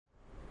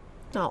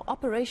Now,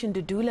 Operation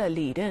Dudula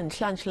leader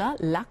Nhlanhla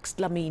Lux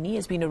Dlamini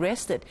has been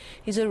arrested.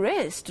 His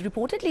arrest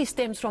reportedly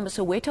stems from a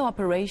Soweto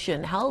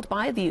operation held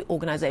by the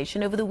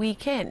organization over the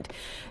weekend.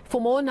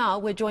 For more now,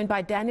 we're joined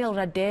by Daniel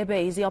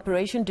Radebe. He's the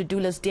Operation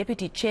Dudula's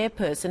deputy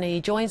chairperson, and he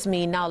joins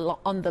me now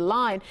on the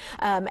line,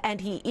 and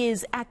he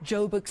is at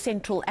Joburg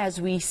Central as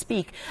we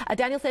speak.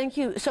 Daniel, thank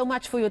you so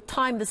much for your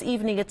time this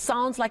evening. It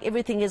sounds like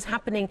everything is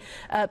happening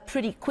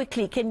pretty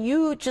quickly. Can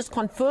you just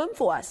confirm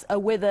for us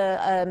whether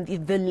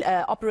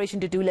the Operation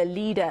Dudula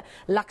leader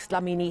Lux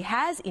Dlamini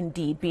has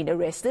indeed been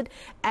arrested,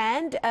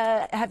 and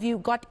have you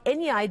got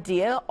any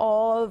idea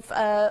of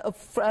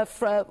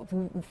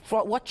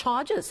what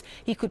charges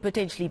he could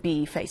potentially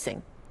be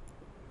facing?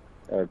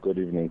 Good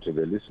evening to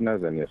the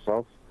listeners and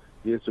yourself.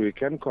 Yes, we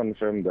can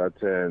confirm that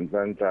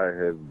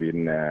Nhlanhla has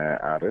been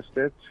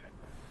arrested.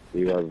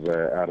 He was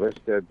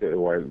arrested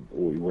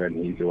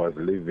when he was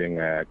leaving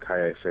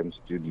Kaya FM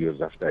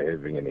studios after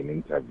having an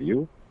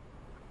interview.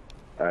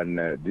 And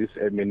this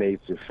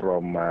emanates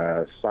from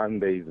last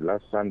Sunday's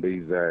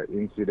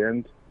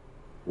incident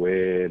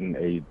when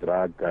a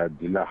drug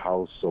dealer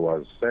house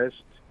was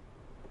searched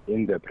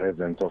in the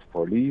presence of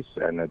police,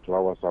 and to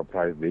our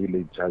surprise, they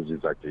laid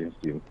charges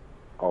against him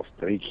of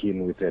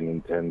breaking with an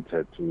intent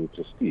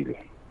to steal.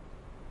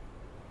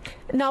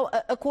 Now,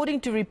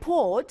 according to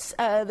reports,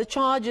 the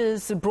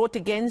charges brought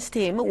against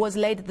him was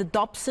laid at the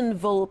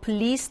Dobsonville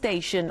police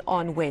station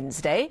on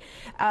Wednesday.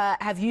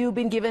 Have you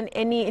been given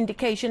any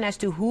indication as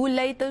to who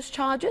laid those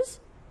charges?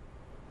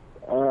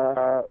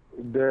 What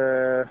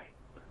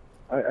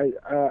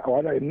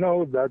I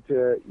know that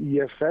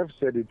EFF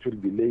said it will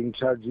be laying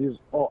charges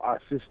or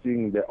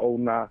assisting the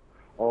owner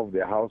of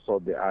the house or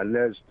the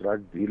alleged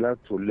drug dealer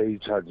to lay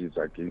charges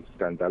against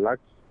Nhlanhla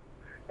Lux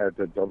at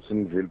the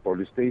Dobsonville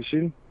police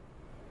station.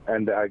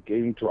 And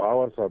again, to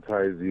our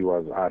surprise, he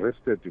was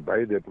arrested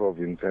by the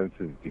province and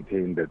is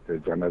detained at the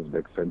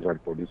Johannesburg Central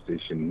Police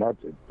Station, not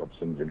at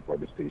Dobsonville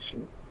Police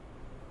Station.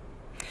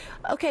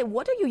 Okay,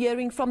 what are you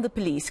hearing from the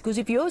police? Because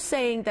if you're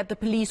saying that the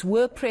police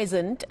were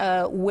present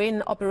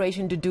when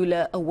Operation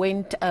Dudula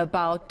went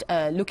about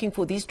looking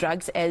for these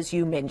drugs, as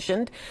you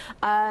mentioned,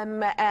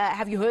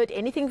 have you heard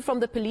anything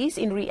from the police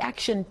in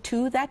reaction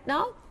to that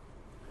now?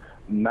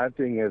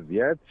 Nothing as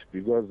yet,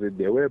 because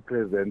they were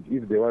present.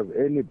 If there was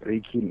any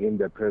breaking in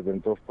the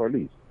presence of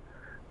police,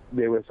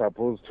 they were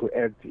supposed to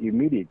act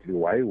immediately.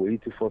 Why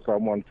wait for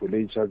someone to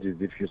lay charges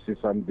if you see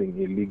something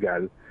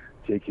illegal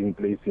taking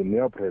place in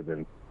your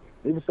presence?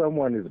 If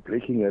someone is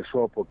breaking a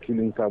shop or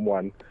killing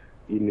someone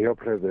in your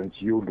presence,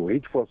 you'll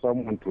wait for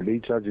someone to lay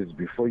charges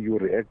before you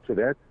react to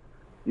that?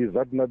 Is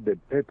that not the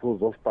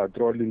purpose of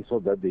patrolling, so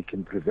that they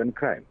can prevent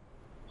crime?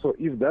 So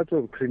if that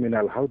was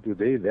criminal, how do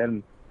they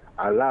then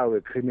allow a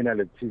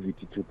criminal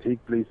activity to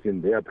take place in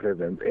their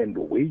presence and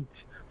wait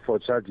for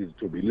charges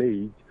to be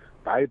laid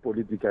by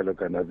political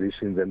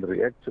organizations and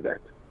react to that?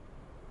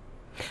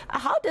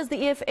 How does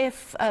the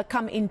EFF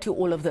come into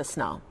all of this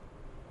now?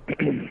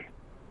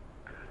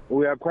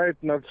 We are quite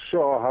not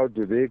sure how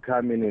do they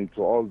come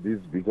into all this,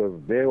 because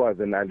there was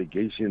an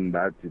allegation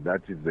that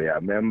is their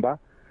member,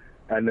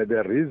 and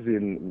the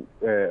reason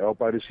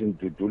Operation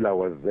Dudula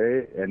was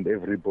there and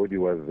everybody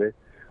was there,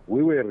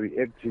 we were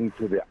reacting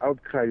to the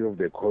outcry of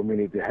the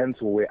community.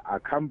 Hence, we were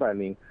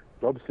accompanying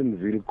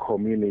Dobsonville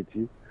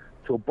community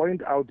to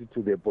point out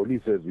to the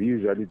police, as we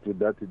usually do,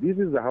 that this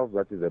is the house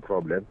that is a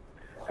problem.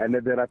 And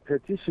there are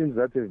petitions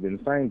that have been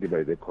signed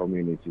by the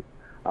community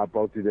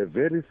about the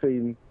very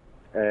same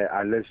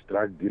alleged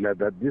drug dealer,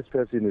 that this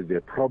person is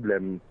a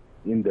problem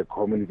in the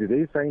community.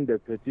 They signed the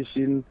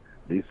petition,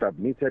 they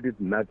submitted it,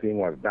 nothing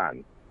was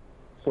done.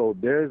 So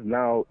there's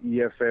now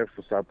EFF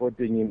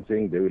supporting him,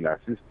 saying they will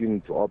assist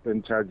him to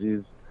open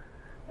charges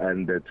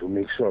and to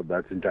make sure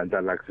that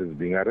Nhlanhla Lux is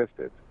being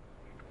arrested.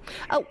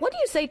 What do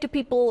you say to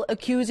people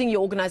accusing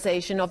your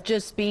organization of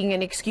just being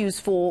an excuse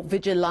for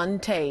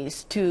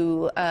vigilantes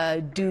to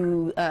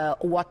do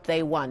what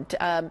they want?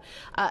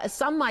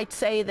 Some might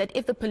say that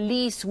if the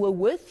police were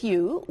with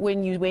you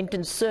when you went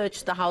and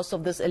searched the house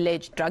of this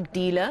alleged drug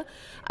dealer,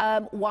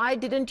 why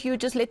didn't you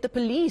just let the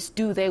police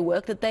do their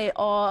work that they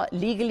are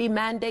legally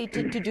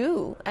mandated to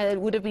do? It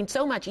would have been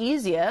so much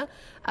easier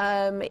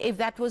if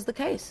that was the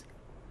case.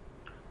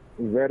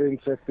 Very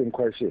interesting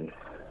question.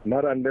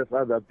 Not unless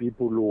other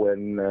people,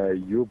 when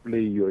you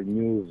play your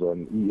news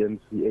on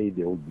ENCA,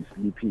 they will be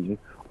sleeping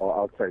or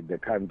outside the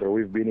country.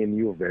 We've been in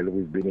Newville,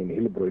 we've been in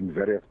Hillbrow, in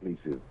various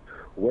places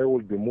where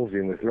we'll be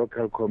moving with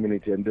local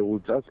community, and they will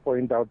just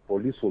point out,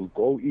 police will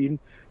go in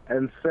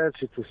and search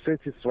to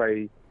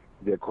satisfy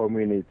the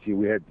community.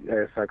 We had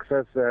a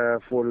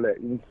successful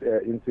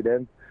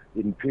incident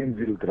in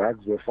Pinville.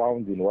 Drugs were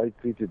found, in White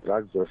City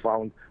drugs were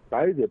found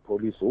by the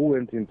police who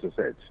went in to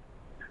search.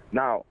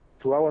 Now,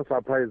 to our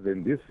surprise,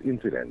 in this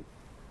incident,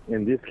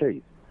 in this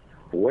case,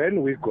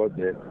 when we got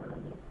there,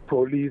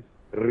 police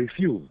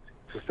refused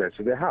to search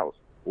the house,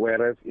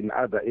 whereas in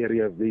other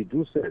areas they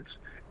do search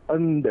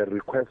on the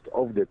request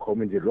of the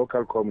community,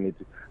 local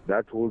community,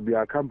 that will be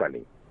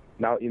accompanying.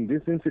 Now, in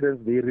this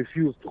incident, they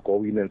refused to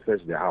go in and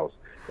search the house.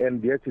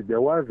 And yet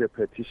there was a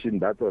petition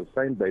that was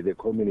signed by the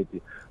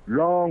community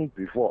long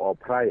before or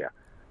prior,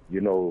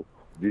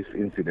 this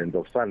incident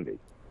of Sunday.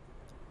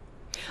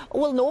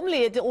 Well,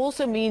 normally it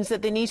also means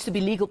that there needs to be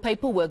legal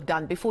paperwork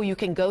done before you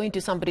can go into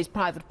somebody's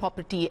private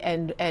property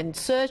and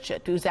search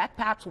it. Is that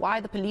perhaps why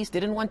the police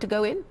didn't want to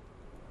go in?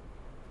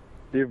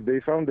 If they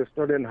found a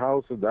stolen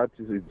house that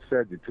is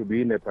said to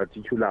be in a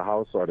particular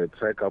house or a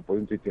tracker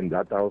pointed in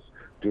that house,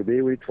 do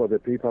they wait for the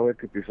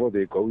paperwork before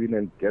they go in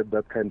and get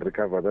that kind,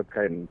 recover that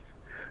kind,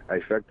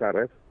 effect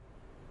arrest?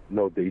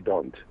 No, they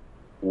don't.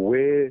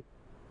 Where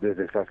there's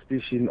a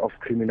suspicion of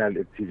criminal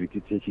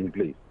activity taking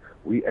place,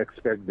 we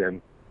expect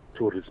them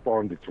to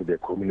respond to the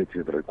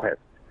community's request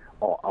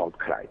or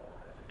outcry.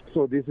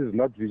 So this is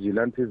not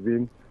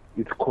vigilantism,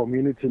 it's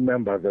community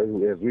members,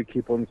 as we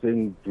keep on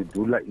saying,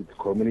 Dudula, it's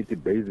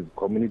community-based, it's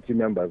community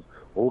members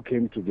who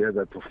came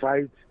together to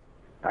fight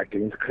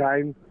against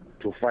crime,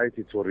 to fight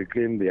it to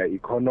reclaim their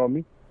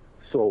economy.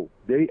 So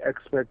they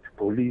expect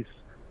police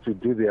to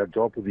do their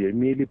job. They're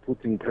merely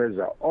putting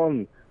pressure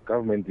on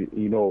government,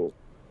 law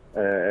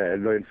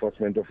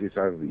enforcement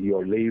officers,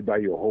 your labor,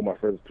 your home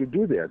affairs, to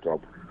do their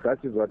job. That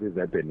is what is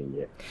happening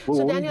here.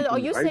 So, Daniel, are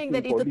you saying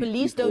that if the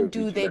police don't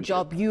do their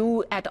job,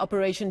 you at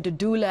Operation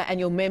Dudula and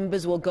your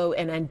members will go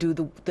in and do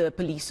the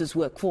police's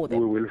work for them?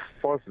 We will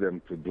force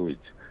them to do it.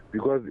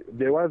 Because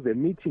there was a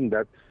meeting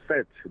that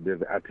set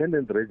the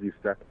attendance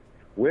register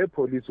where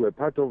police were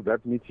part of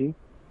that meeting,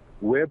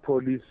 where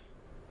police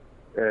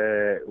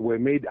were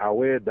made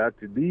aware that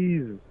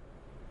these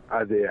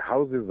are the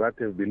houses that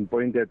have been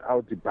pointed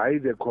out by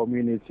the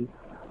community.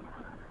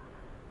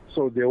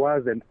 So there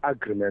was an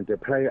agreement, a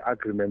prior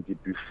agreement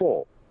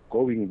before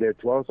going there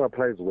to our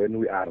supplies. When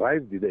we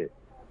arrived there,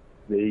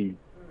 they,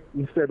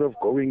 instead of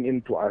going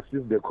in to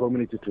assist the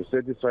community, to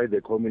satisfy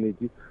the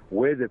community,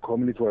 where the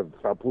community was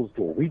supposed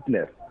to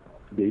witness,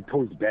 they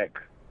pulled back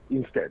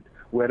instead.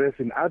 Whereas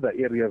in other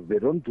areas, they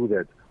don't do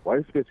that.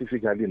 Why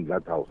specifically in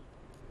that house?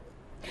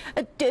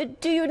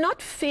 Do you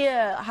not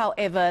fear,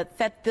 however,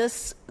 that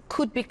this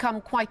could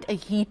become quite a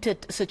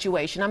heated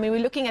situation? I mean,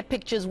 we're looking at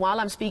pictures while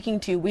I'm speaking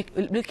to you. We're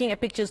looking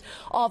at pictures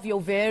of your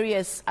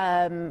various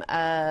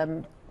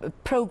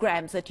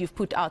programs that you've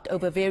put out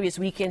over various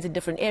weekends in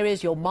different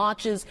areas, your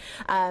marches.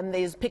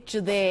 There's a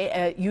picture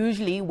there,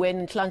 usually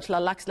when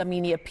Nhlanhla Lux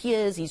Dlamini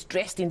appears, he's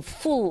dressed in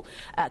full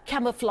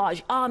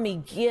camouflage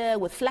army gear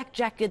with flak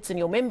jackets, and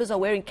your members are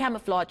wearing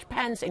camouflage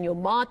pants and you're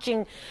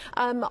marching.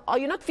 Are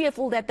you not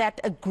fearful that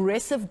that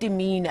aggressive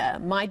demeanor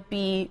might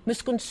be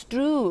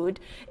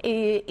misconstrued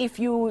if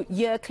you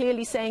hear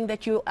clearly saying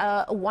that you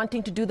are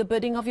wanting to do the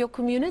bidding of your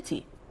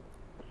community?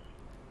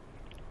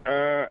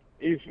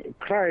 If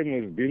crime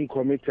is being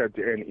committed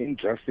and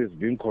injustice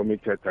being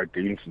committed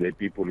against the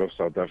people of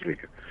South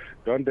Africa,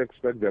 don't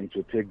expect them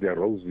to take their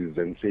roses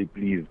and say,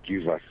 please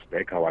give us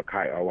back our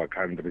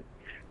country.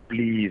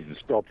 Please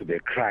stop the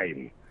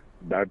crime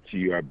that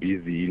you are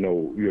busy,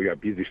 you are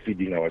busy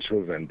feeding our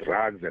children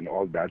drugs and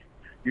all that.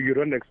 You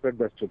don't expect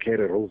us to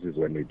carry roses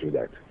when we do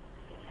that.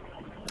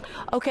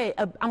 Okay,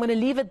 I'm going to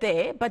leave it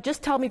there, but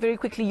just tell me very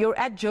quickly, you're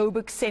at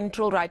Joburg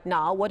Central right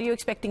now. What are you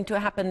expecting to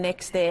happen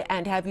next there,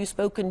 and have you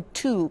spoken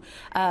to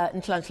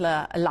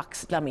Nhlanhla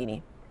Lux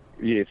Dlamini?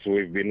 Yes,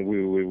 we've been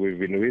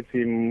with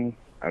him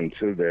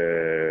until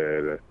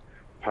the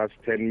past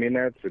 10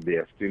 minutes. They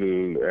are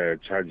still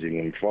charging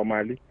him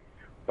formally,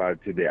 but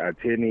the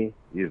attorney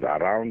is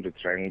around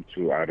trying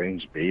to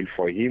arrange bail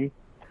for him.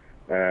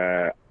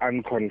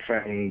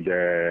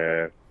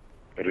 Unconfirmed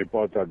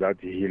reporter that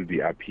he'll be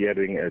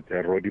appearing at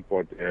a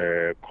Rodiport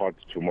court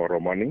tomorrow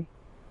morning.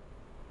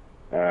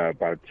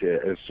 But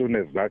as soon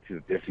as that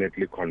is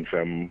definitely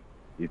confirmed,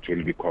 it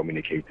will be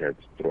communicated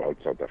throughout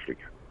South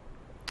Africa.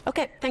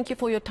 Okay, thank you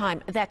for your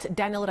time. That's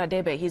Daniel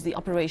Radebe. He's the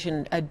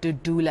Operation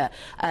Dudula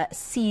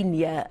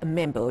senior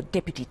member,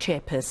 deputy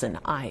chairperson,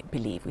 I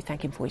believe. We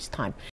thank him for his time.